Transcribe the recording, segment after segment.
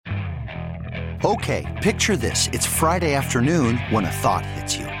Okay, picture this. It's Friday afternoon when a thought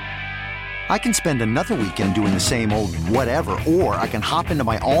hits you. I can spend another weekend doing the same old whatever, or I can hop into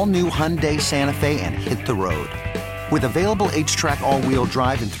my all-new Hyundai Santa Fe and hit the road. With available H-Track all-wheel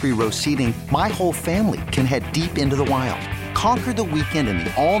drive and 3-row seating, my whole family can head deep into the wild. Conquer the weekend in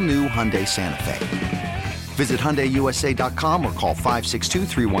the all-new Hyundai Santa Fe. Visit HyundaiUSA.com or call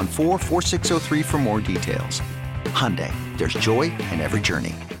 562-314-4603 for more details. Hyundai, there's joy in every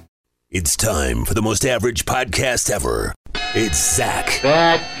journey. It's time for the most average podcast ever. It's Zach.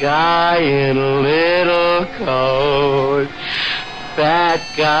 That guy in a little coat. That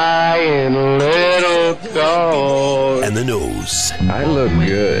guy in a little coat. And the Nose. I look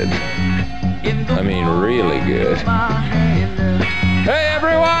good. I mean, really good. Hey,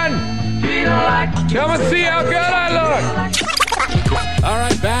 everyone! Come and see how good I look! All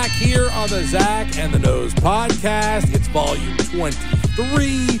right, back here on the Zach and the Nose podcast. It's volume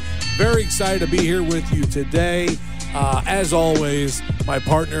 23. Very excited to be here with you today. As always, my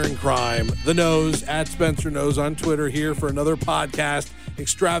partner in crime, the Nose, at Spencer Nose on Twitter, here for another podcast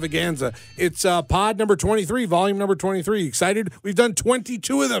extravaganza. It's pod number 23, volume number 23. Excited? We've done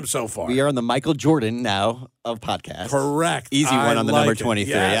 22 of them so far. We are on the Michael Jordan now of podcasts. Correct. Easy one on the number 23,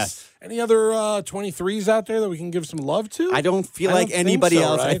 yes. Any other 23s out there that we can give some love to? I don't feel like anybody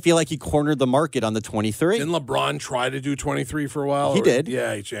else. Right? I feel like he cornered the market on the 23. Didn't LeBron try to do 23 for a while? He did.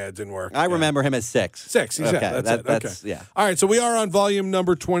 Yeah, it didn't work. I remember him as 6. 6, exactly. Okay, That's it. Yeah. All right, so we are on volume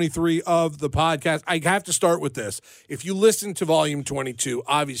number 23 of the podcast. I have to start with this. If you listen to volume 22,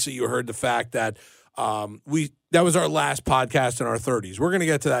 obviously you heard the fact that that was our last podcast in our 30s. We're going to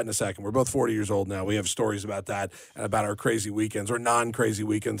get to that in a second. We're both 40 years old now. We have stories about that and about our crazy weekends or non-crazy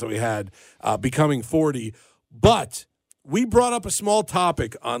weekends that we had becoming 40. But we brought up a small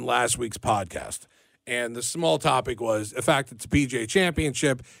topic on last week's podcast. And the small topic was the fact it's a PGA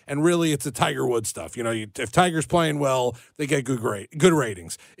Championship, and really it's the Tiger Woods stuff. You know, if Tiger's playing well, they get good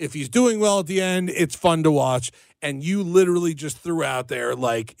ratings. If he's doing well at the end, it's fun to watch. And you literally just threw out there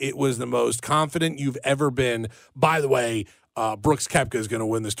like it was the most confident you've ever been. By the way, Brooks Koepka is going to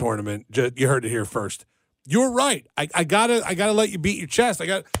win this tournament. You heard it here first. You're right. I gotta let you beat your chest. I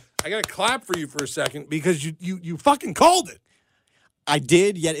gotta clap for you for a second because you fucking called it. I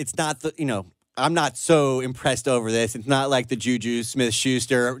did, yet it's not I'm not so impressed over this. It's not like the Juju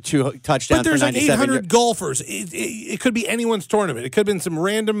Smith-Schuster 2 touchdowns but there's for like 800 golfers. It could be anyone's tournament. It could have been some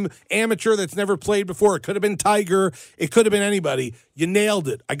random amateur that's never played before. It could have been Tiger. It could have been anybody. You nailed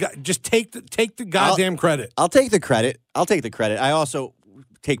it. Just take the goddamn credit. I'll take the credit. I also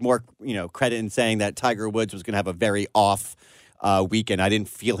take more credit in saying that Tiger Woods was going to have a very off weekend. I didn't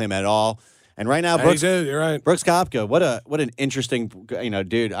feel him at all. And right now, Brooks, you're right. Brooks Koepka, what an interesting,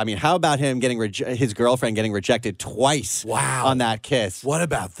 dude. I mean, how about him getting his girlfriend getting rejected twice? Wow. On that kiss. What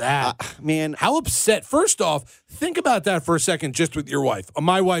about that? Man. How upset. First off, think about that for a second just with your wife.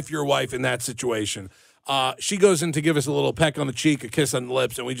 My wife, your wife in that situation. She goes in to give us a little peck on the cheek, a kiss on the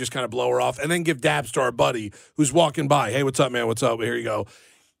lips, and we just kind of blow her off and then give dabs to our buddy who's walking by. Hey, what's up, man? What's up? Here you go.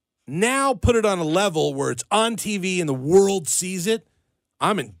 Now put it on a level where it's on TV and the world sees it.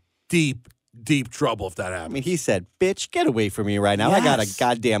 I'm in deep trouble if that happens. I mean, he said, bitch, get away from me right now. Yes. I got a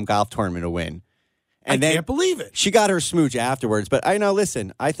goddamn golf tournament to win. And I can't believe it. She got her smooch afterwards. But I know,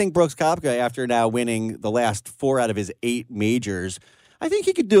 listen, I think Brooks Koepka, after now winning the last 4 out of his 8 majors, I think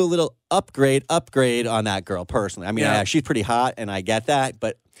he could do a little upgrade on that girl personally. I mean, she's pretty hot, and I get that,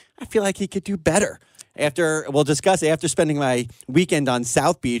 but I feel like he could do better. We'll discuss it. After spending my weekend on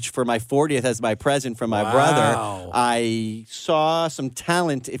South Beach for my 40th as my present from my brother, I saw some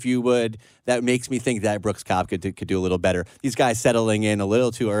talent, if you would, that makes me think that Brooks Koepka could do a little better. These guys settling in a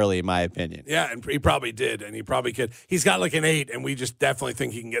little too early, in my opinion. Yeah, and he probably did, and he probably could. He's got like an 8, and we just definitely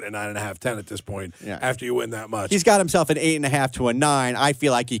think he can get a 9.5, 10 at this point after you win that much. He's got himself an 8.5 to a 9. I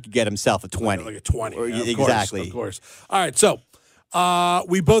feel like he could get himself a 20. Like a 20. Exactly. Of course. All right, so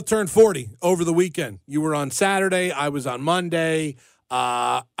we both turned 40 over the weekend. You were on Saturday. I was on Monday.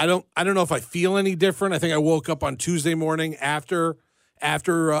 I don't know if I feel any different. I think I woke up on Tuesday morning after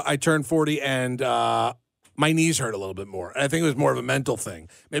I turned 40, and my knees hurt a little bit more. And I think it was more of a mental thing.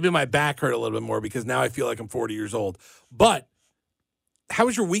 Maybe my back hurt a little bit more because now I feel like I'm 40 years old. But how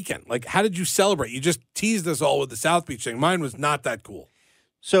was your weekend? Like, how did you celebrate? You just teased us all with the South Beach thing. Mine was not that cool.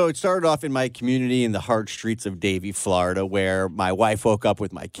 So it started off in my community in the hard streets of Davie, Florida, where my wife woke up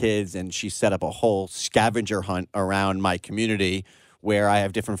with my kids, and she set up a whole scavenger hunt around my community where I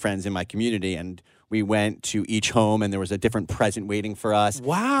have different friends in my community, and we went to each home, and there was a different present waiting for us.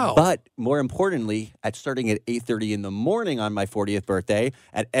 Wow. But more importantly, starting at 8:30 in the morning on my 40th birthday,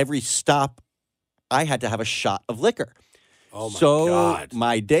 at every stop, I had to have a shot of liquor. Oh, my so God.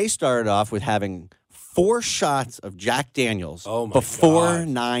 my day started off with having 4 shots of Jack Daniels before God.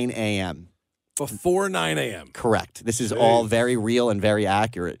 9 a.m. Before 9 a.m. Correct. This is all very real and very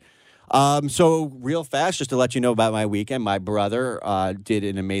accurate. So real fast, just to let you know about my weekend, my brother did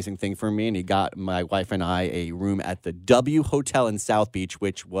an amazing thing for me, and he got my wife and I a room at the W Hotel in South Beach,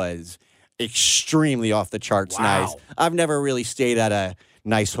 which was extremely off the charts nice. I've never really stayed at a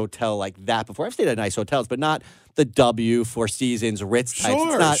nice hotel like that before. I've stayed at nice hotels, but not the W, Four Seasons, Ritz types.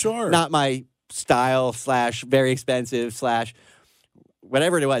 It's not my style / very expensive /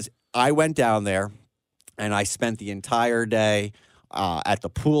 whatever it was. I went down there, and I spent the entire day at the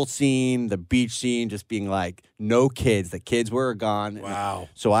pool scene, the beach scene, just being like, no kids. The kids were gone. Wow.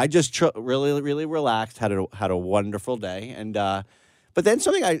 So I just really, really relaxed, had a wonderful day. And but then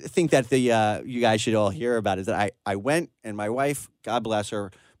something I think that you guys should all hear about is that I went, and my wife, God bless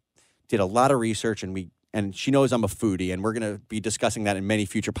her, did a lot of research, and she knows I'm a foodie, and we're going to be discussing that in many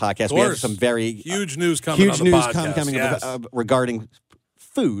future podcasts. We have some very huge news coming on the podcast. coming yes. regarding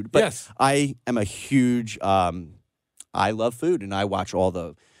food. But yes. I am a huge I love food, and I watch all of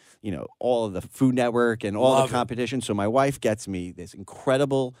the Food Network and all the competition. So my wife gets me this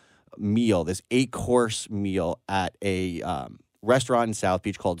incredible meal, this 8-course meal at a restaurant in South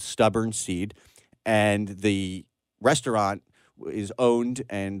Beach called Stubborn Seed, and the restaurant is owned,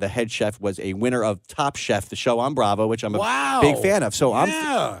 and the head chef was a winner of Top Chef, the show on Bravo, which I'm a big fan of. So I'm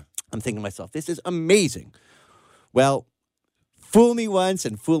thinking to myself, this is amazing. Well, fool me once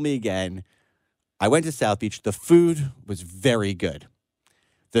and fool me again. I went to South Beach. The food was very good.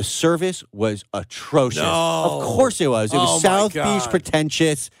 The service was atrocious. No. Of course it was. It was South my God. Beach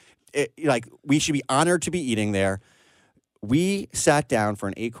pretentious. We should be honored to be eating there. We sat down for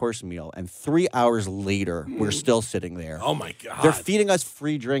an 8-course meal, and 3 hours later, we're still sitting there. Oh, my God. They're feeding us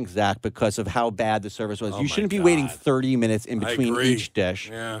free drinks, Zach, because of how bad the service was. You shouldn't be waiting 30 minutes in between each dish.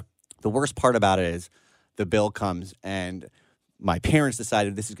 Yeah. The worst part about it is the bill comes, and my parents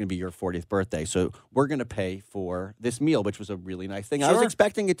decided this is going to be your 40th birthday, so we're going to pay for this meal, which was a really nice thing. Sure. I was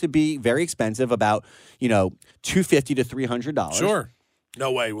expecting it to be very expensive, about $250 to $300. Sure.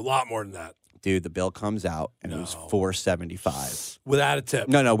 No way. A lot more than that. Dude, the bill comes out, and it was $475 without a tip.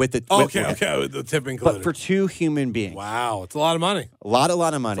 No, with the with the tip included. But for 2 human beings. Wow, it's a lot of money. A lot of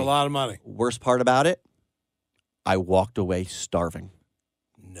money. It's a lot of money. Worst part about it, I walked away starving.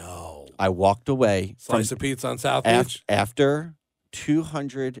 No, I walked away. Slice of pizza on South Beach after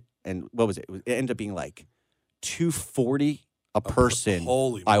 200 and what was it? It ended up being like $240 a person.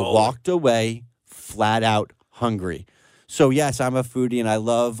 Holy moly. I walked away flat out hungry. So yes, I'm a foodie, and I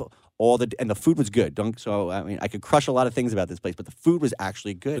love and the food was good. I could crush a lot of things about this place, but the food was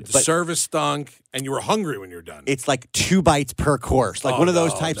actually good. But the service stunk, and you were hungry when you're done. It's like 2 bites per course, like one of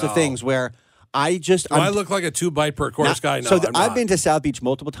those types of things where I look like a 2-bite per course guy? No, I've been to South Beach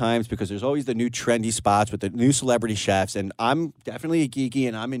multiple times because there's always the new trendy spots with the new celebrity chefs, and I'm definitely a geeky,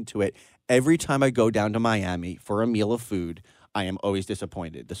 and I'm into it. Every time I go down to Miami for a meal of food, I am always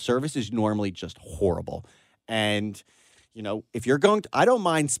disappointed. The service is normally just horrible, and if you're going to, I don't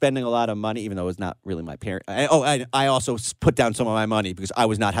mind spending a lot of money, even though it's not really my parents. I also put down some of my money because I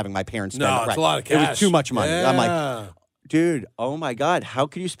was not having my parents spend it. It's a lot of cash. It was too much money. Yeah. I'm like, dude, oh my God, how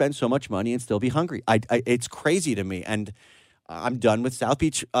could you spend so much money and still be hungry? It's crazy to me. And I'm done with South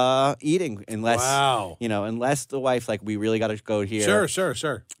Beach eating unless, unless the wife's like, we really got to go here.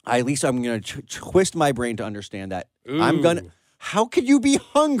 Sure. At least I'm going to twist my brain to understand that. How could you be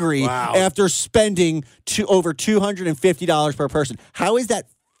hungry after spending over $250 per person? How is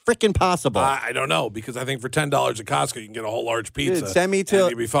that freaking possible? I don't know, because I think for $10 at Costco you can get a whole large pizza. Dude, send me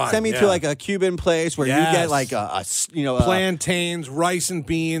to like a Cuban place where you get like plantains, rice and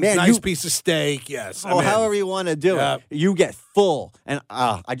beans, nice piece of steak. Yes. However you want to do it. You get full, and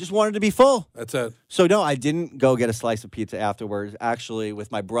I just wanted to be full. That's it. So no, I didn't go get a slice of pizza afterwards. Actually,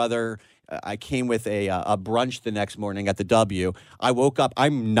 with my brother, I came with a brunch the next morning at the W. I woke up.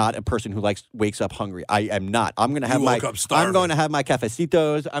 I'm not a person who wakes up hungry. I am not. I'm going to have I'm going to have my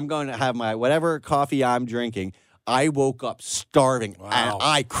cafecitos. I'm going to have my whatever coffee I'm drinking. I woke up starving, and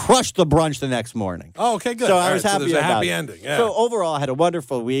I crushed the brunch the next morning. Oh, okay, good. So I was happy. So there's a happy ending. Yeah. So overall, I had a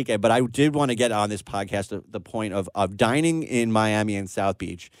wonderful weekend, but I did want to get on this podcast the point of dining in Miami and South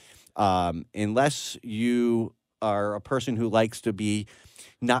Beach. Unless you are a person who likes to be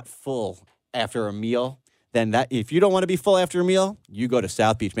not full after a meal, then if you don't want to be full after a meal, you go to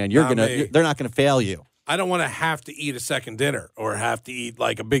South Beach, man. They're not gonna fail you. I don't want to have to eat a second dinner or have to eat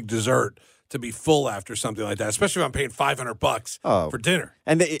like a big dessert to be full after something like that, especially if I'm paying $500 for dinner.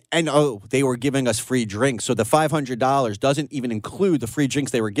 And they were giving us free drinks. So the $500 doesn't even include the free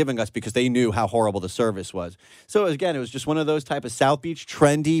drinks they were giving us because they knew how horrible the service was. So again, it was just one of those type of South Beach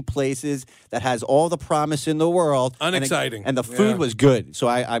trendy places that has all the promise in the world. Unexciting. And the food was good. So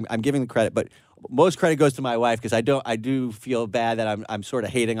I'm giving the credit, but most credit goes to my wife because I do feel bad that I'm sort of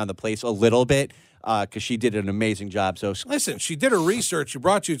hating on the place a little bit. Because she did an amazing job. So listen, she did her research. She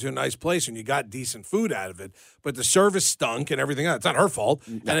brought you to a nice place, and you got decent food out of it. But the service stunk and everything else. It's not her fault.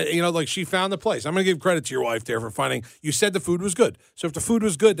 No. And she found the place. I'm going to give credit to your wife there for finding. You said the food was good. So if the food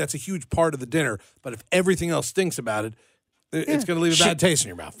was good, that's a huge part of the dinner. But if everything else stinks about it, it's going to leave a bad taste in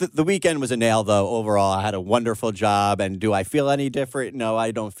your mouth. The weekend was a nail, though. Overall, I had a wonderful job. And do I feel any different? No,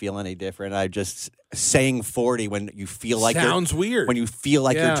 I don't feel any different. I just saying 40 when you feel like sounds weird. When you feel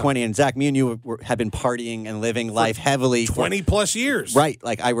like you're 20. And Zach, me and you have been partying and living life heavily 20 plus years. Right.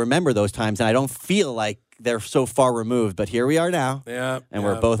 Like I remember those times, and I don't feel like they're so far removed. But here we are now. Yeah. And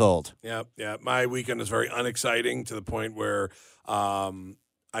we're both old. Yeah. Yeah. My weekend was very unexciting to the point where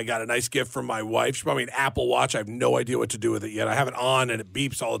I got a nice gift from my wife. She bought me an Apple Watch. I have no idea what to do with it yet. I have it on, and it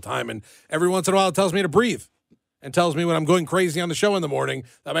beeps all the time. And every once in a while, it tells me to breathe and tells me when I'm going crazy on the show in the morning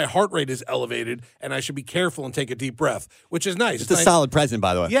that my heart rate is elevated and I should be careful and take a deep breath, which is nice. It's a solid present,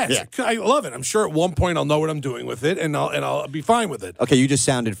 by the way. Yes, yeah. I love it. I'm sure at one point I'll know what I'm doing with it, and I'll be fine with it. Okay, you just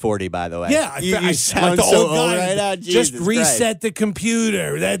sounded 40, by the way. Yeah, you sound like the old guy. Right now. Just reset the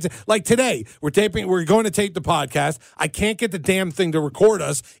computer. That's like today. We're going to tape the podcast. I can't get the damn thing to record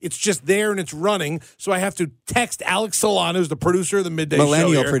us. It's just there and it's running. So I have to text Alex Solano, who's the producer of the midday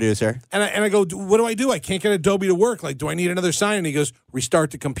millennial show here, producer, and I go, what do? I can't get Adobe to work. Like, do I need another sign? And he goes,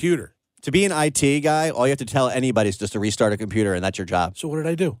 restart the computer. To be an IT guy, all you have to tell anybody is just to restart a computer, and that's your job. So what did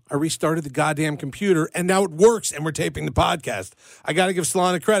I do? I restarted the goddamn computer, and now it works, and we're taping the podcast. I got to give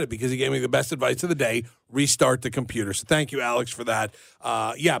Solana credit because he gave me the best advice of the day, restart the computer. So thank you, Alex, for that.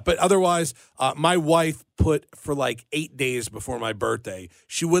 But otherwise, my wife put for like 8 days before my birthday,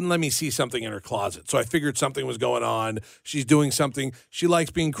 she wouldn't let me see something in her closet. So I figured something was going on. She's doing something. She likes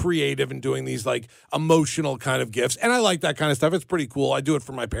being creative and doing these like emotional kind of gifts. And I like that kind of stuff. It's pretty cool. I do it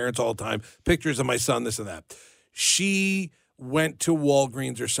for my parents all the time. Pictures of my son, this and that. She went to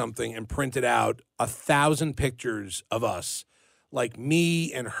Walgreens or something and printed out 1,000 pictures of us. Like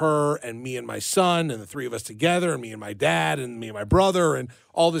me and her and me and my son and the three of us together and me and my dad and me and my brother and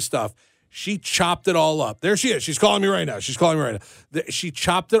all this stuff. She chopped it all up. There she is. She's calling me right now. She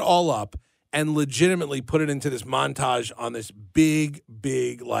chopped it all up and legitimately put it into this montage on this big,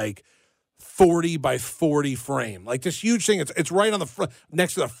 like 40 by 40 frame. Like this huge thing. It's right on the front,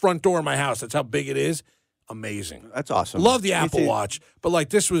 next to the front door of my house. That's how big it is. Amazing. That's awesome. Love the Apple Watch, but like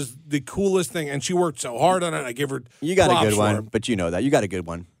this was the coolest thing, and she worked so hard on it. I give her You got props a good one, for it. but you know that. You got a good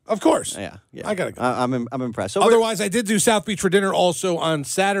one. Of course. Yeah. I got a good one. I'm impressed. So otherwise, I did do South Beach for dinner also on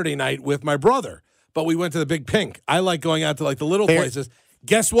Saturday night with my brother, but we went to the Big Pink. I like going out to like the little places.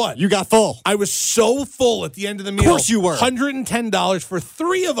 Guess what? You got full. I was so full at the end of the meal. Of course you were. $110 for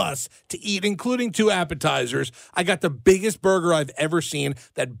 3 of us to eat, including 2 appetizers. I got the biggest burger I've ever seen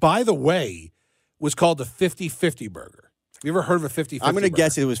that, by the way, was called the 50-50 burger. Have you ever heard of a 50-50 I'm going to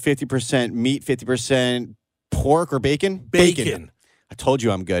guess it was 50% meat, 50% pork or bacon? Bacon. I told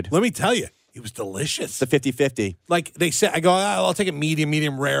you I'm good. Let me tell you, it was delicious. The 50-50. Like they said, I go, I'll take it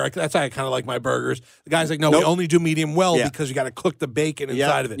medium rare. That's how I kind of like my burgers. The guy's like, no, we only do medium well because you got to cook the bacon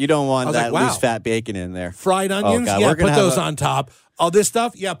inside of it. You don't want that loose fat bacon in there. Fried onions, put those on top. All this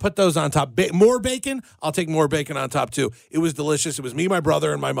stuff, put those on top. More bacon, I'll take more bacon on top too. It was delicious. It was me, my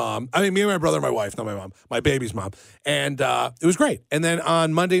brother, and my mom. I mean, me and my brother and my wife, not my mom, my baby's mom. And it was great. And then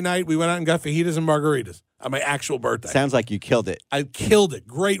on Monday night, we went out and got fajitas and margaritas on my actual birthday. Sounds like you killed it. I killed it.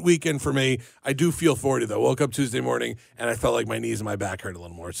 Great weekend for me. I do feel 40, though. Woke up Tuesday morning, and I felt like my knees and my back hurt a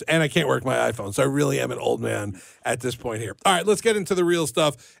little more. And I can't work my iPhone, so I really am an old man at this point here. All right, let's get into the real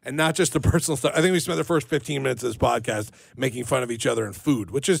stuff and not just the personal stuff. I think we spent the first 15 minutes of this podcast making fun of each other and food,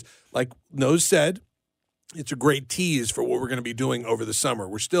 which is, like Nose said, it's a great tease for what we're going to be doing over the summer.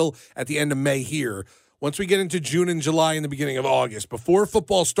 We're still at the end of May here. Once we get into June and July and the beginning of August, before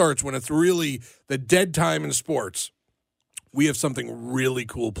football starts, when it's really the dead time in sports, we have something really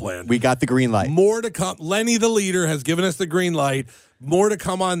cool planned. We got the green light. More to come. Lenny, the leader, has given us the green light. More to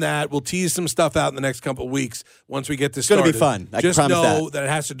come on that. We'll tease some stuff out in the next couple of weeks once we get this started. It's going to be fun. I Just promise know that it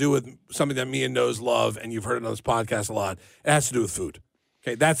has to do with something that me and Nose love, and you've heard it on this podcast a lot. It has to do with food.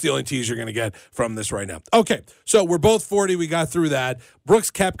 Okay, that's the only tease you're going to get from this right now. Okay, so we're both 40. We got through that.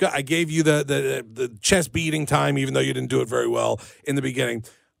 Brooks Koepka, I gave you the chest beating time, even though you didn't do it very well in the beginning.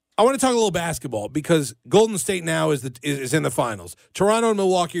 I want to talk a little basketball because Golden State now is in the finals. Toronto and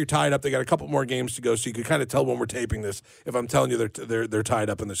Milwaukee are tied up. They got a couple more games to go, so you can kind of tell when we're taping this if I'm telling you they're tied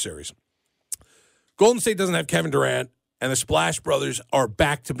up in the series. Golden State doesn't have Kevin Durant, and the Splash Brothers are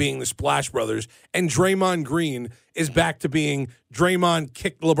back to being the Splash Brothers, and Draymond Green is back to being Draymond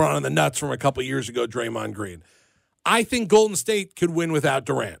kicked LeBron in the nuts from a couple years ago, Draymond Green. I think Golden State could win without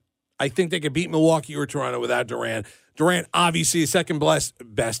Durant. I think they could beat Milwaukee or Toronto without Durant. Durant, obviously, is second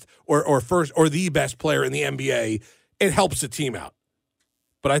best or first or the best player in the NBA. It helps the team out.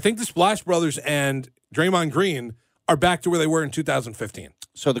 But I think the Splash Brothers and Draymond Green are back to where they were in 2015.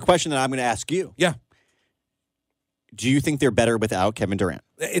 So the question that I'm going to ask you. Yeah. Do you think they're better without Kevin Durant?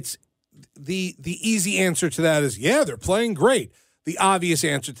 It's the easy answer to that is, yeah, they're playing great. The obvious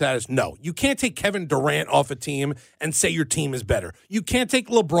answer to that is no. You can't take Kevin Durant off a team and say your team is better. You can't take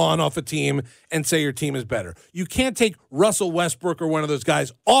LeBron off a team and say your team is better. You can't take Russell Westbrook or one of those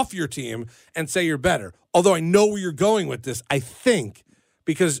guys off your team and say you're better. Although I know where you're going with this, I think,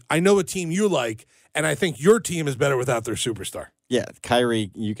 because I know a team you like, and I think your team is better without their superstar. Yeah,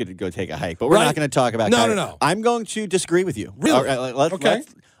 Kyrie, you could go take a hike, but we're not going to talk about Kyrie. No. I'm going to disagree with you. Really? Okay.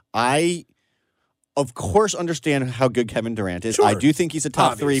 I, of course, understand how good Kevin Durant is. Sure. I do think he's a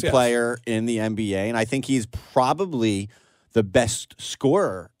top Obvious, three player in the NBA, and I think he's probably the best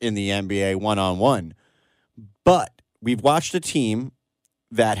scorer in the NBA one-on-one. But we've watched a team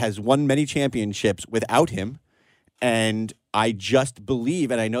that has won many championships without him, and I just believe,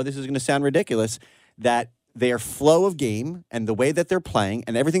 and I know this is going to sound ridiculous, that their flow of game and the way that they're playing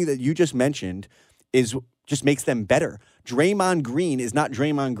and everything that you just mentioned is just makes them better. Draymond Green is not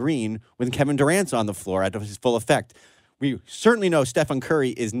Draymond Green when Kevin Durant's on the floor at his full effect. We certainly know Stephen Curry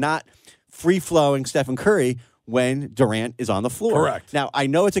is not free-flowing Stephen Curry when Durant is on the floor. Correct. Now, I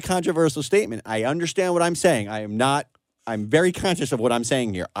know it's a controversial statement. I understand what I'm saying. I'm very conscious of what I'm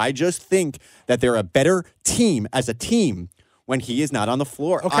saying here. I just think that they're a better team as a team when he is not on the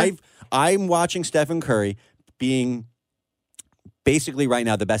floor. Okay. I'm watching Stephen Curry being basically right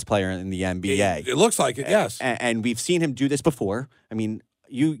now the best player in the NBA. It looks like it, yes. And we've seen him do this before. I mean,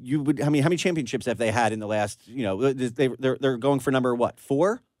 you would. I mean, how many championships have they had in the last? You know, they're going for number what,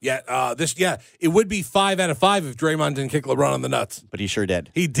 4? Yeah, it would be 5 out of 5 if Draymond didn't kick LeBron in the nuts. But he sure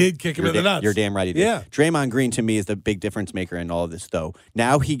did. He did kick him in the nuts. You're damn right he did. Yeah. Draymond Green, to me, is the big difference maker in all of this, though.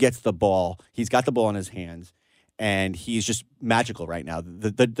 Now he gets the ball. He's got the ball in his hands, and he's just magical right now.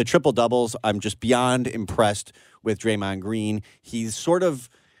 The triple-doubles, I'm just beyond impressed with Draymond Green. He's sort of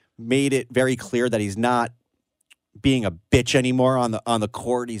made it very clear that he's not being a bitch anymore on the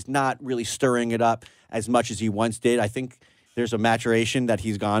court. He's not really stirring it up as much as he once did. I think there's a maturation that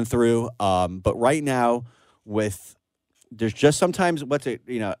he's gone through. But right now, there's just sometimes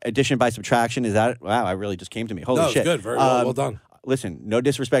addition by subtraction. Is that wow? I really just came to me. Holy shit! Good, very well done. Listen, no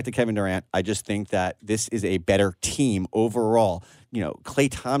disrespect to Kevin Durant. I just think that this is a better team overall. You know, Klay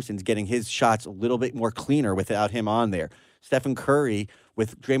Thompson's getting his shots a little bit more cleaner without him on there. Stephen Curry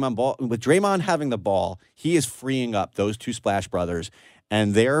with Draymond having the ball, he is freeing up those two Splash Brothers,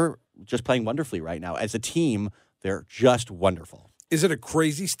 and they're just playing wonderfully right now. As a team, they're just wonderful. Is it a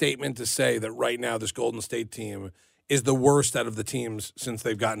crazy statement to say that right now this Golden State team is the worst out of the teams since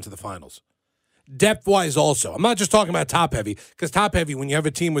they've gotten to the finals? Depth-wise also. I'm not just talking about top-heavy, because top-heavy, when you have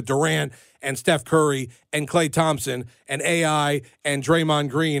a team with Durant and Steph Curry and Klay Thompson and AI and Draymond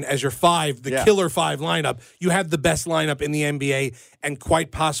Green as your killer 5 lineup, you have the best lineup in the NBA and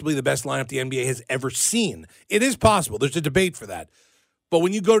quite possibly the best lineup the NBA has ever seen. It is possible. There's a debate for that. But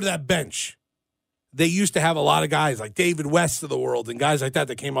when you go to that bench, they used to have a lot of guys like David West of the world and guys like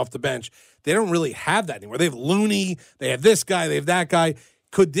that came off the bench. They don't really have that anymore. They have Looney. They have this guy. They have that guy.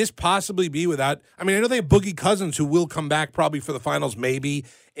 Could this possibly be without – I mean, I know they have Boogie Cousins who will come back probably for the finals maybe,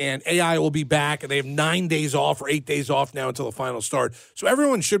 and AI will be back, and they have 9 days off or 8 days off now until the finals start. So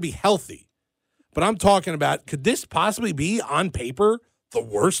everyone should be healthy. But I'm talking about, could this possibly be, on paper, the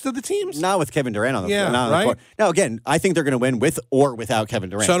worst of the teams? Not with Kevin Durant on the floor. Yeah, not on right? the court. Now, again, I think they're going to win with or without Kevin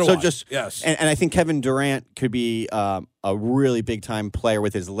Durant. So do I. Yes. And I think Kevin Durant could be a really big-time player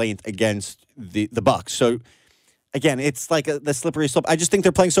with his length against the Bucks. So – again, it's like the slippery slope. I just think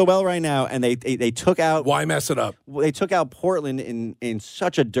they're playing so well right now, and they took out. Why mess it up? They took out Portland in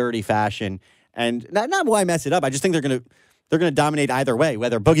such a dirty fashion, and not why mess it up. I just think they're gonna dominate either way,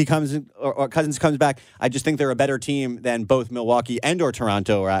 whether Boogie comes or Cousins comes back. I just think they're a better team than both Milwaukee and or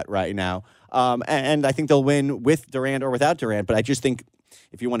Toronto are at right now, and I think they'll win with Durant or without Durant. But I just think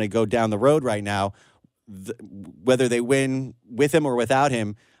if you want to go down the road right now, whether they win with him or without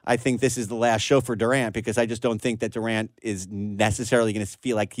him, I think this is the last show for Durant because I just don't think that Durant is necessarily going to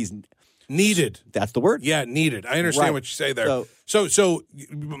feel like he's Needed. That's the word. Yeah, needed. I understand Right. what you say there. So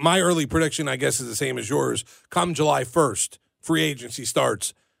my early prediction, I guess, is the same as yours. Come July 1st, free agency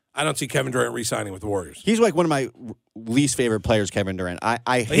starts. I don't see Kevin Durant re-signing with the Warriors. He's like one of my least favorite players, Kevin Durant. I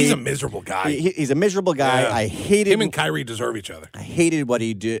hate, he's a miserable guy. He's a miserable guy. Yeah. I hated him and Kyrie deserve each other. I hated what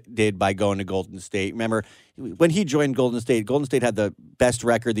he did by going to Golden State. Remember, when he joined Golden State had the best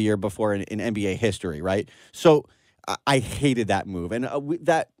record the year before in NBA history, right? So I hated that move. And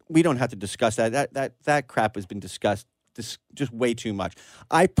we don't have to discuss that. That crap has been discussed just way too much.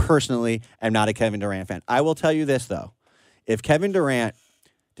 I personally am not a Kevin Durant fan. I will tell you this, though. If Kevin Durant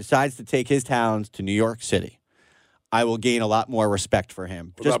decides to take his talents to New York City, I will gain a lot more respect for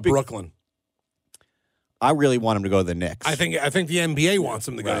him. What about Brooklyn? I really want him to go to the Knicks. I think the NBA wants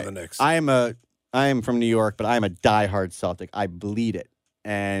him to go to the Knicks. I am from New York, but I am a diehard Celtic. I bleed it,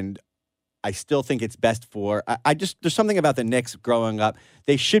 and I still think it's best for. There's something about the Knicks growing up.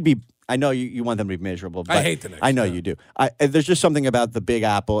 They should be. I know you want them to be miserable. But I hate the Knicks. I know you do. There's just something about the Big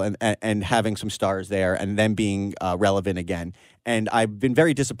Apple and having some stars there and them being relevant again. And I've been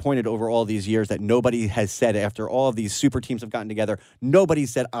very disappointed over all these years that nobody has said, after all of these super teams have gotten together, nobody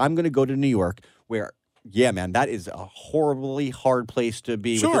said, I'm going to go to New York, where, yeah, man, that is a horribly hard place to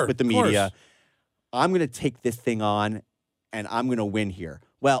be with the media. I'm going to take this thing on, and I'm going to win here.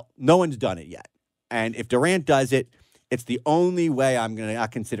 Well, no one's done it yet. And if Durant does it, it's the only way I'm going to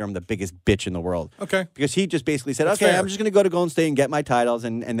not consider him the biggest bitch in the world. Okay. Because he just basically said, That's okay, fair. I'm just going to go to Golden State and get my titles.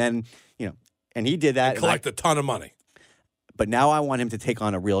 And then, and he did that. And collect a ton of money. But now I want him to take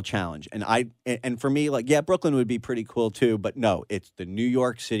on a real challenge. And for me, Brooklyn would be pretty cool too. But no, it's the New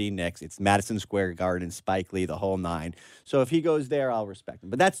York City Knicks. It's Madison Square Garden, Spike Lee, the whole nine. So if he goes there, I'll respect him.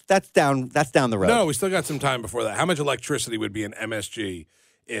 But that's down the road. No, we still got some time before that. How much electricity would be in MSG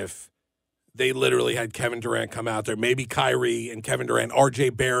if they literally had Kevin Durant come out there, maybe Kyrie and Kevin Durant,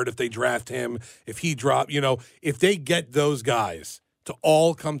 RJ Barrett if they draft him, if he if they get those guys to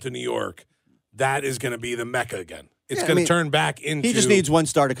all come to New York, that is going to be the Mecca again. It's going to turn back into. He just needs one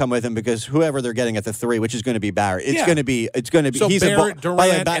star to come with him because whoever they're getting at the 3, which is going to be Barrett, it's going to be. So he's Barrett,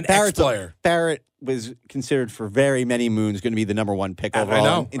 Durant, an and ex-player. Barrett was considered for very many moons going to be the number 1 pick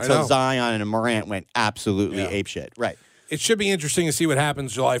overall until Zion and Morant went absolutely apeshit. Right. It should be interesting to see what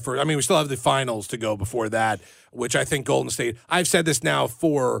happens July 1st. I mean, we still have the finals to go before that, which I think Golden State. I've said this now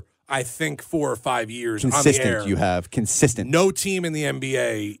for, I think, 4 or 5 years on the air. Consistent, you have. Consistent. No team in the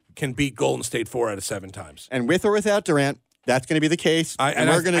NBA can beat Golden State 4 out of 7 times. And with or without Durant, that's going to be the case.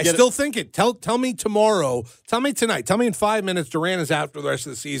 I still think it. Tell me tomorrow. Tell me tonight. Tell me in 5 minutes Durant is out for the rest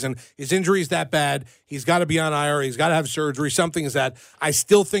of the season. His injury is that bad. He's got to be on IR. He's got to have surgery. Something is that. I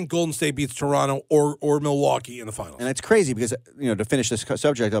still think Golden State beats Toronto or Milwaukee in the finals. And it's crazy because, to finish this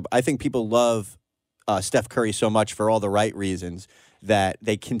subject up, I think people love Steph Curry so much for all the right reasons that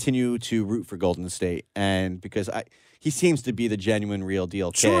they continue to root for Golden State. And because he seems to be the genuine, real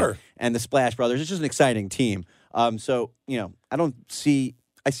deal kid. Sure. And the Splash Brothers, it's just an exciting team. So,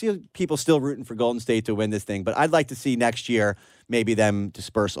 I see people still rooting for Golden State to win this thing, but I'd like to see next year maybe them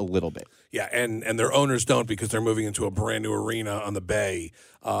disperse a little bit. Yeah, and their owners don't because they're moving into a brand new arena on the Bay.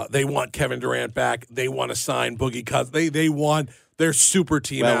 They want Kevin Durant back. They want to sign Boogie Cousins. They want their super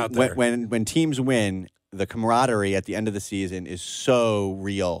team out there. When teams win, the camaraderie at the end of the season is so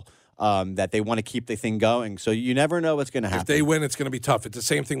real. That they want to keep the thing going. So you never know what's going to happen. If they win, it's going to be tough. It's the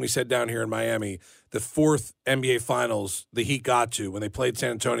same thing we said down here in Miami. The 4th NBA Finals the Heat got to when they played San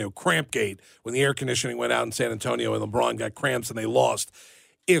Antonio, Crampgate, when the air conditioning went out in San Antonio and LeBron got cramps and they lost.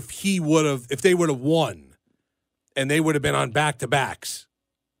 If they would have won and they would have been on back-to-backs,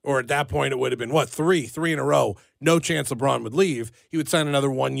 or at that point it would have been, three in a row, no chance LeBron would leave. He would sign another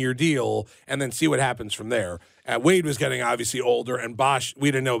 1-year deal and then see what happens from there. Wade was getting obviously older, and Bosh,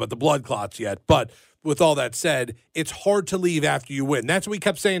 we didn't know about the blood clots yet. But with all that said, it's hard to leave after you win. That's what we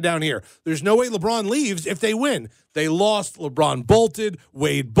kept saying down here. There's no way LeBron leaves if they win. They lost. LeBron bolted.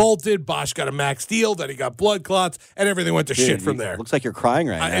 Wade bolted. Bosh got a max deal. Then he got blood clots, and everything went to shit from there. Looks like you're crying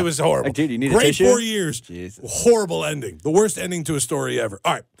right now. It was horrible. Dude, you need Great a tissue? 4 years. Jesus. Horrible ending. The worst ending to a story ever.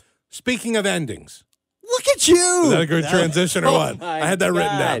 All right. Speaking of endings. Look at you. Is that a good transition or what? My I had that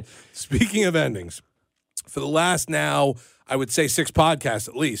written down. God. Speaking of endings. For the last now, I would say 6 podcasts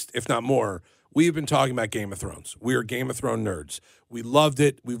at least, if not more, we've been talking about Game of Thrones. We are Game of Thrones nerds. We loved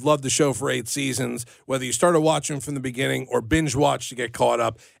it. We've loved the show for 8 seasons. Whether you started watching from the beginning or binge watched to get caught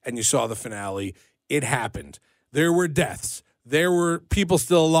up and you saw the finale, it happened. There were deaths. There were people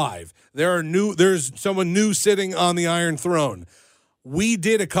still alive. There's someone new sitting on the Iron Throne. We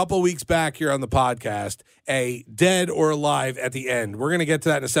did a couple weeks back here on the podcast a dead or alive at the end. We're going to get to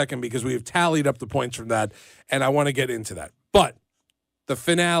that in a second because we have tallied up the points from that, and I want to get into that. But The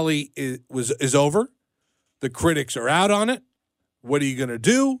finale is over. The critics are out on it. What are you going to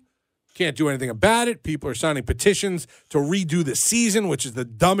do? Can't do anything about it. People are signing petitions to redo the season, which is the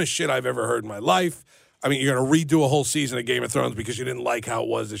dumbest shit I've ever heard in my life. I mean, you're going to redo a whole season of Game of Thrones because you didn't like how it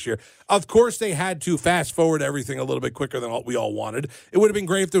was this year. Of course, they had to fast forward everything a little bit quicker than what we all wanted. It would have been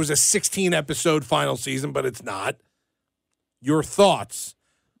great if there was a 16-episode final season, but it's not. Your thoughts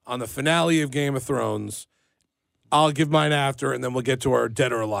on the finale of Game of Thrones? I'll give mine after, and then we'll get to our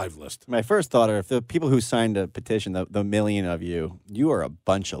dead or alive list. My first thought are, if the people who signed a petition, the million of you are a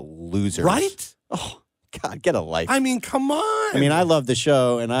bunch of losers. Right? Oh, God, get a life. I mean, come on. I mean, I love the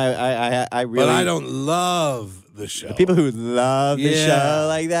show, and I really... But I don't love the show. The people who love the show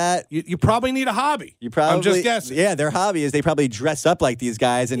like that... You probably need a hobby. You probably... I'm just guessing. Yeah, their hobby is they probably dress up like these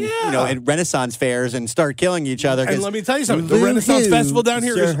guys and, at Renaissance fairs and start killing each other. And let me tell you something. The Renaissance Festival down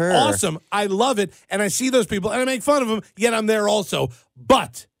here is awesome. I love it, and I see those people, and I make fun of them, yet I'm there also.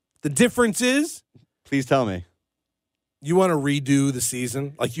 But the difference is... Please tell me. You want to redo the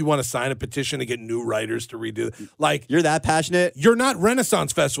season? Like, you want to sign a petition to get new writers to redo it? Like, you're that passionate? You're not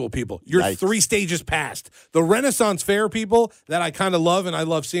Renaissance Festival people. You're Yikes. 3 stages past. The Renaissance Fair people that I kind of love, and I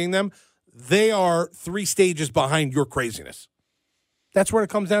love seeing them, they are 3 stages behind your craziness. That's what it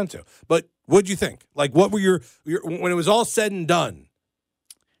comes down to. But what'd you think? Like, what were your when it was all said and done?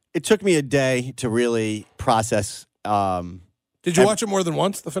 It took me a day to really process. Did you watch it more than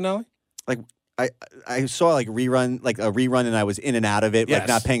once, the finale? Like, I saw a rerun, and I was in and out of it, Yes. like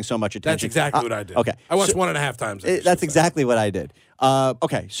not paying so much attention. That's exactly what I did. Okay. I watched 1.5 times. That's exactly what I did.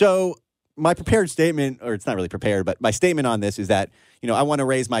 Okay, so my prepared statement, or it's not really prepared, but my statement on this is that, I want to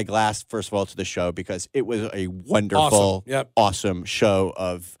raise my glass, first of all, to the show because it was a wonderful, awesome show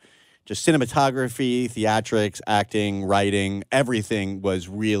of just cinematography, theatrics, acting, writing. Everything was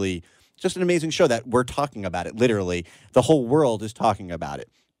really just an amazing show that we're talking about it. Literally, the whole world is talking about it.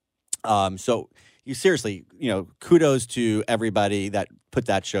 So you seriously, kudos to everybody that put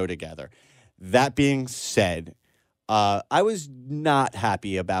that show together. That being said, I was not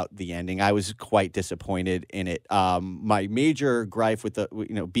happy about the ending. I was quite disappointed in it. My major gripe with the,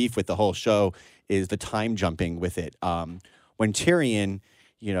 beef with the whole show is the time jumping with it. When Tyrion,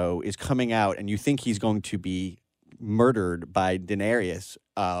 is coming out and you think he's going to be murdered by Daenerys,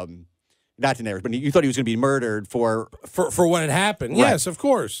 not Daenerys, but you thought he was going to be murdered for what had happened. Right. Yes, of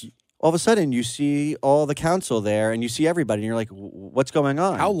course. All of a sudden, you see all the council there, and you see everybody, and you're like, what's going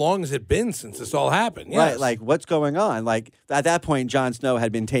on? How long has it been since this all happened? Yes. Right, like, what's going on? Like, at that point, Jon Snow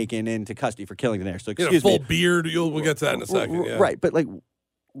had been taken into custody for killing Daenerys. So, excuse full me. beard. We'll get to that in a second. Yeah. Right, but,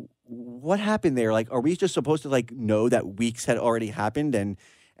 what happened there? Like, are we just supposed to, know that weeks had already happened?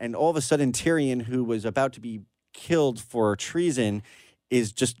 And all of a sudden, Tyrion, who was about to be killed for treason,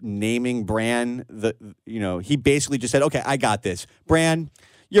 is just naming Bran he basically just said, okay, I got this. Bran...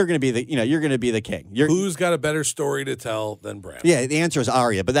 You're going to be the king. Who's got a better story to tell than Bran? Yeah, the answer is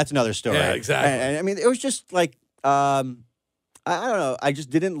Arya, but that's another story. Yeah, exactly. And I mean, it was just like, I don't know. I just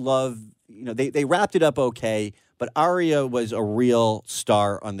didn't love, they wrapped it up okay, but Arya was a real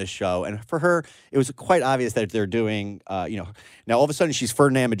star on the show. And for her, it was quite obvious that they're doing, now all of a sudden she's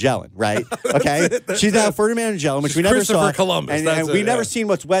Ferdinand Magellan, right? Okay? She's now Ferdinand Magellan, which we never saw. Christopher Columbus. And we've never seen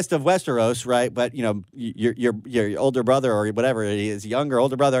what's west of Westeros, right? But, your older brother or whatever he is, younger,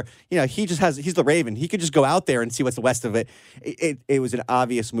 older brother, he's the Raven. He could just go out there and see what's the west of it. It was an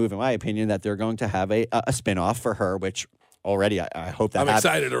obvious move, in my opinion, that they're going to have a spinoff for her, which already I hope that I'm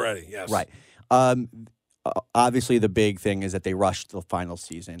excited already, yes. Right. Obviously, the big thing is that they rushed the final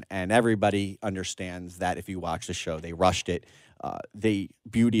season, and everybody understands that if you watch the show, they rushed it. The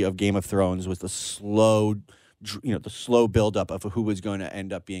beauty of Game of Thrones was the slow buildup of who was going to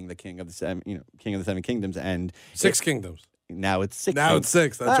end up being the king of the seven kingdoms, and 6 kingdoms. Now it's 6. Now it's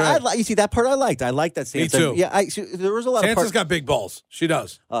 6. That's right. You see that part I liked. I liked that Sansa. Me too. Yeah, there was a lot of Sansa's got big balls. She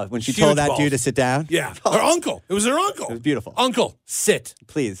does. When she Huge told that balls. dude to sit down. Yeah, her uncle. It was her uncle. It was beautiful. Uncle, sit.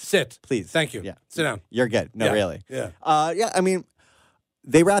 Please. Sit. Please. Thank you. Yeah. Sit down. You're good. No, Yeah. really. Yeah. I mean,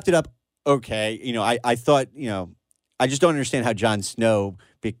 they wrapped it up okay. I thought, I just don't understand how Jon Snow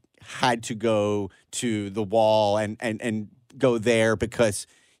had to go to the Wall and go there because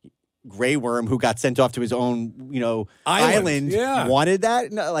Grey Worm, who got sent off to his own, island wanted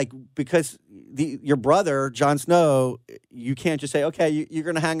that. No, because your brother, Jon Snow, you can't just say, okay, you're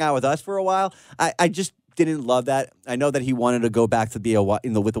going to hang out with us for a while. I just didn't love that. I know that he wanted to go back to be with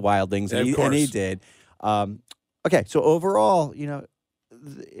the wildlings, and he did. Okay, so overall,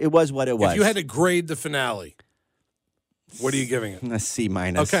 it was what it was. If you had to grade the finale, What are you giving it? A C-.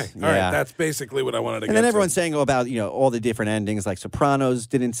 Okay, all right. That's basically what I wanted to get And then to. everyone's saying about, all the different endings, like Sopranos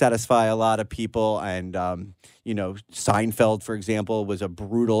didn't satisfy a lot of people. And, Seinfeld, for example, was a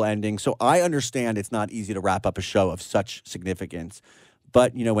brutal ending. So I understand it's not easy to wrap up a show of such significance.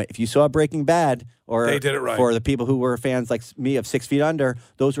 But, if you saw Breaking Bad, or they did it right. For the people who were fans like me of 6 Feet Under,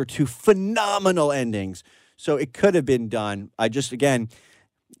 those were 2 phenomenal endings. So it could have been done.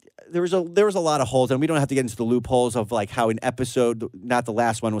 There was a lot of holes, and we don't have to get into the loopholes of like how an episode, not the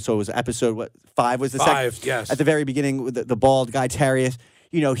last one, so it was episode 5 was the five, second. yes. At the very beginning, with the bald guy Tarius,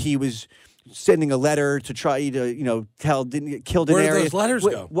 he was sending a letter to try to kill Daenerys. Where did those letters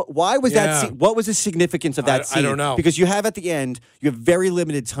go? Why was that? What was the significance of that scene? I don't know. Because you have at the end, you have very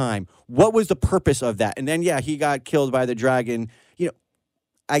limited time. What was the purpose of that? And then he got killed by the dragon.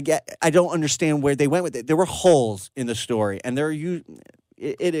 I don't understand where they went with it. There were holes in the story, and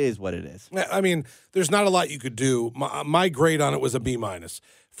it is what it is. I mean, there's not a lot you could do. My grade on it was a B-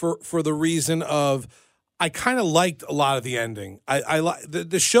 for the reason of I kind of liked a lot of the ending.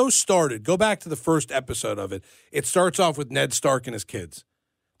 The show started. Go back to the first episode of it. It starts off with Ned Stark and his kids.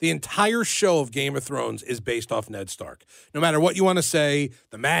 The entire show of Game of Thrones is based off Ned Stark. No matter what you want to say,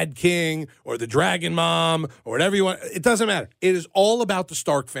 the Mad King or the Dragon Mom or whatever you want, it doesn't matter. It is all about the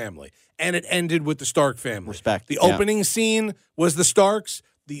Stark family. And it ended with the Stark family. Respect. The opening scene was the Starks.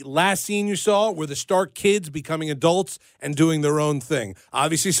 The last scene you saw were the Stark kids becoming adults and doing their own thing.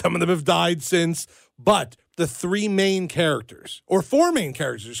 Obviously, some of them have died since, but the 4 main characters,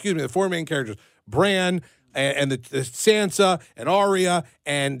 Bran and the Sansa and Arya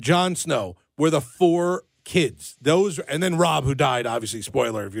and Jon Snow were the 4 kids. And then Robb, who died, obviously,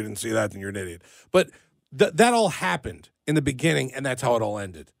 spoiler, if you didn't see that, then you're an idiot. But that all happened in the beginning, and that's how it all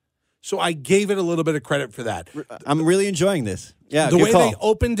ended. So I gave it a little bit of credit for that. I'm really enjoying this. Yeah, the way they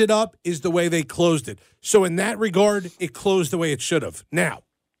opened it up is the way they closed it. So in that regard, it closed the way it should have. Now,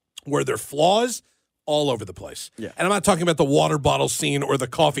 were there flaws? All over the place. Yeah. And I'm not talking about the water bottle scene or the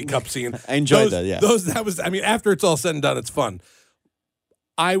coffee cup scene. I enjoyed that, yeah. After it's all said and done, it's fun.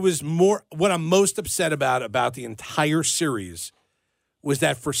 What I'm most upset about the entire series was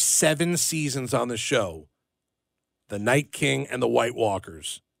that for 7 seasons on the show, the Night King and the White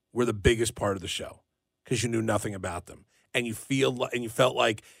Walkers were the biggest part of the show because you knew nothing about them. And you felt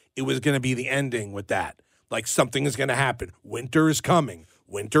like it was going to be the ending with that. Like something is going to happen. Winter is coming.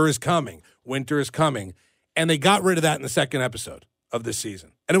 Winter is coming. Winter is coming. And they got rid of that in the second episode of this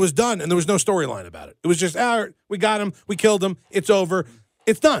season. And it was done, and there was no storyline about it. It was just, we got him. We killed him. It's over.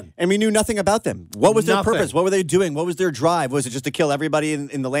 It's done. And we knew nothing about them. What was their purpose? What were they doing? What was their drive? Was it just to kill everybody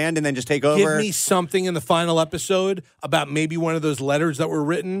in the land and then just take over? Give me something in the final episode about maybe one of those letters that were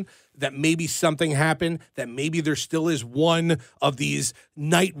written, that maybe something happened, that maybe there still is one of these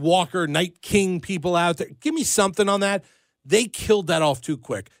Night Walker, Night King people out there. Give me something on that. They killed that off too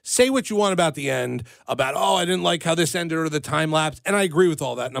quick. Say what you want about the end, about, I didn't like how this ended or the time lapse, and I agree with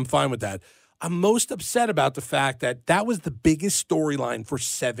all that, and I'm fine with that. I'm most upset about the fact that was the biggest storyline for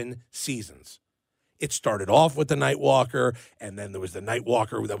 7 seasons. It started off with the Night Walker, and then there was the Night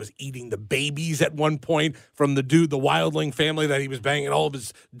Walker that was eating the babies at one point from the wildling family that he was banging all of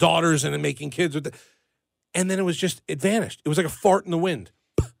his daughters and making kids with. And then it vanished. It was like a fart in the wind.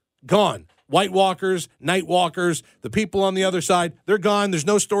 Gone. White Walkers, Night Walkers, the people on the other side, they're gone. There's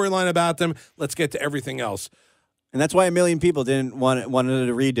no storyline about them. Let's get to everything else. And that's why a million people wanted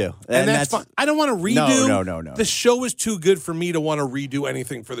to redo. And that's fine. I don't want to redo. No. The show is too good for me to want to redo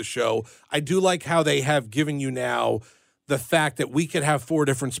anything for the show. I do like how they have given you now the fact that we could have 4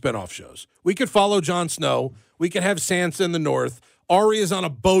 different spinoff shows. We could follow Jon Snow. We could have Sansa in the north. Arya's on a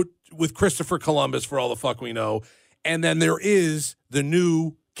boat with Christopher Columbus for all the fuck we know. And then there is the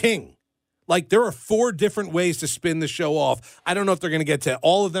new king. Like, there are 4 different ways to spin the show off. I don't know if they're going to get to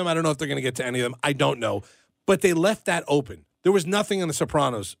all of them. I don't know if they're going to get to any of them. I don't know. But they left that open. There was nothing in The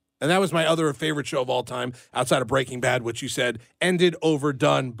Sopranos. And that was my other favorite show of all time, outside of Breaking Bad, which you said ended, over,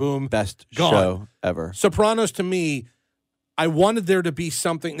 done, boom, best gone. Show ever. Sopranos, to me, I wanted there to be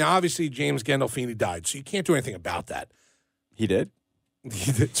something. Now, obviously, James Gandolfini died, so you can't do anything about that. He did?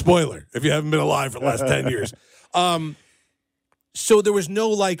 Spoiler, if you haven't been alive for the last 10 years. So there was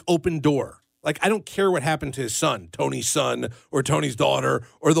no, open door. I don't care what happened to his son, Tony's son, or Tony's daughter,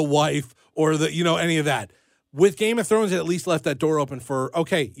 or the wife, or any of that. With Game of Thrones, it at least left that door open for,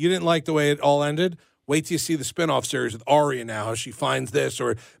 okay, you didn't like the way it all ended? Wait till you see the spinoff series with Arya now, how she finds this,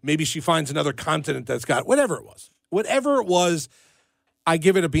 or maybe she finds another continent that's got, whatever it was. Whatever it was, I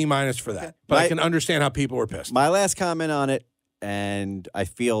give it a B- for that. But I can understand how people were pissed. My last comment on it, and I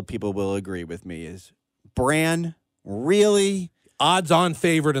feel people will agree with me, is Bran, really? odds-on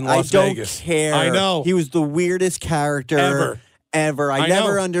favorite in Las Vegas. I don't care. I know. He was the weirdest character ever. I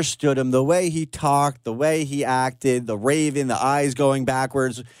never understood him. The way he talked, the way he acted, the raven, the eyes going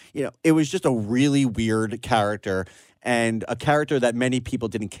backwards. It was just a really weird character, and a character that many people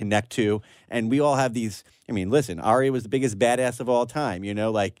didn't connect to. And we all have these. I mean, listen, Arya was the biggest badass of all time.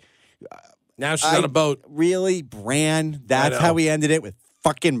 Now she's on a boat. Really? Bran? That's how we ended it, with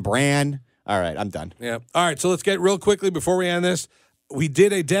fucking Bran. All right, I'm done. Yeah. All right, so let's get real quickly before we end this. We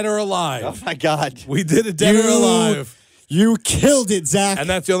did a Dead or Alive. Oh, my God. We did a Dead or Alive. You killed it, Zach. And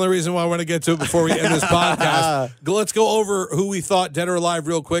that's the only reason why I want to get to it before we end this podcast. Let's go over who we thought Dead or Alive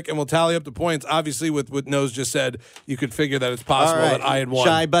real quick, and we'll tally up the points. Obviously, with what Nose just said, you could figure that it's possible that I had won.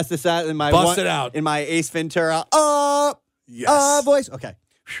 Should I bust this out in my Bust it out. In my Ace Ventura voice? Okay.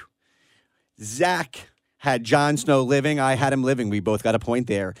 Whew. Zach had Jon Snow living. I had him living. We both got a point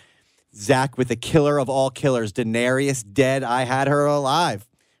there. Zach with the killer of all killers, Daenerys, dead. I had her alive.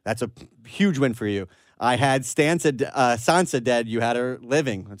 That's a huge win for you. I had Sansa dead. You had her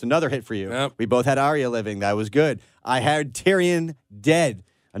living. That's another hit for you. Yep. We both had Arya living. That was good. I had Tyrion dead.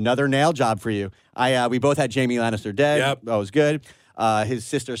 Another nail job for you. We both had Jaime Lannister dead. Yep. That was good. His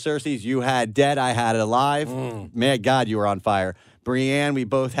sister Cersei's you had dead. I had it alive. Man, God, you were on fire. Brienne, we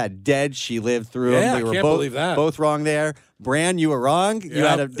both had dead. She lived through him. We were can't believe that. Both wrong there. Bran, you were wrong. You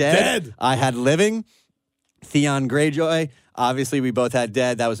had a dead. I had living. Theon Greyjoy, obviously we both had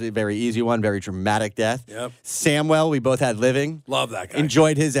dead. That was a very easy one, very dramatic death. Yep. Samwell, we both had living. Love that guy.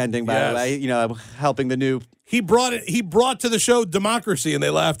 Enjoyed his ending, by the way. Helping the new. He brought to the show democracy, and they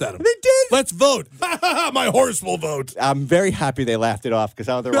laughed at him. They did. Let's vote. My horse will vote. I'm very happy they laughed it off, because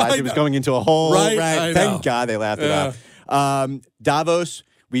otherwise it was going into a whole rant. Thank God they laughed it off. Davos,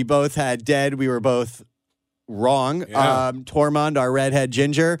 we both had dead. We were both wrong. Yeah. Tormund, our redhead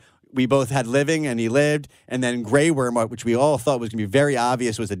ginger, we both had living, and he lived. And then Grey Worm, which we all thought was going to be very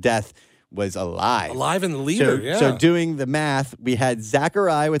obvious was a death, was alive. Alive and the leader, So doing the math, we had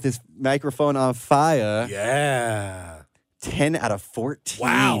Zachariah with his microphone on fire. Yeah. 10 out of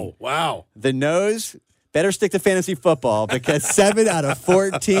 14. Wow. The Nose, better stick to fantasy football, because 7 out of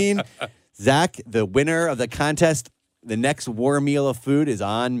 14. Zach, the winner of the contest. The next war meal of food is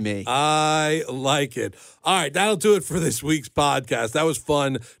on me. I like it. All right, that'll do it for this week's podcast. That was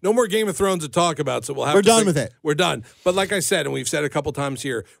fun. No more Game of Thrones to talk about, so we'll have. We're done with it. We're done. But like I said, and we've said a couple times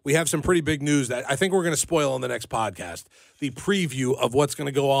here, we have some pretty big news that I think we're going to spoil on the next podcast. The preview of what's going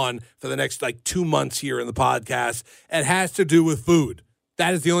to go on for the next 2 months here in the podcast. It has to do with food.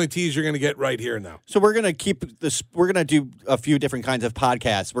 That is the only tease you're going to get right here now. So we're going to keep this. We're going to do a few different kinds of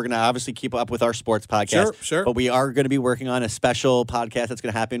podcasts. We're going to obviously keep up with our sports podcast. Sure. But we are going to be working on a special podcast that's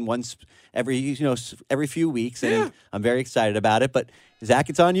going to happen once every few weeks, and I'm very excited about it. But Zach,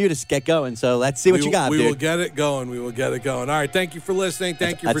 it's on you to get going. So let's see what you got. We will get it going. All right. Thank you for listening.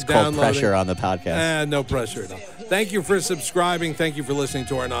 Thank you for downloading. That's called pressure on the podcast. No pressure at all. Thank you for subscribing. Thank you for listening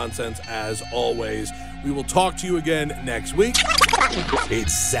to our nonsense. As always, we will talk to you again next week.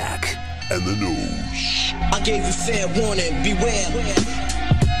 It's Zach and the News. I gave you fair warning. Beware.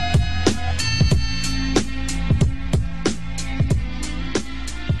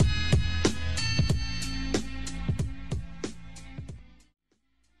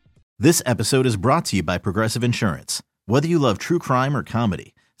 This episode is brought to you by Progressive Insurance. Whether you love true crime or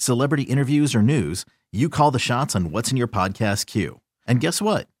comedy, celebrity interviews or news, you call the shots on what's in your podcast queue. And guess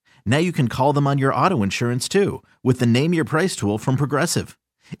what? Now you can call them on your auto insurance too, with the Name Your Price tool from Progressive.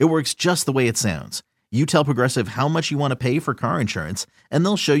 It works just the way it sounds. You tell Progressive how much you want to pay for car insurance, and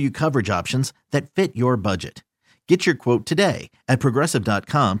they'll show you coverage options that fit your budget. Get your quote today at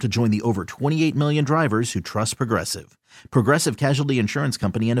Progressive.com to join the over 28 million drivers who trust Progressive. Progressive Casualty Insurance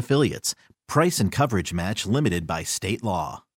Company and Affiliates. Price and coverage match limited by state law.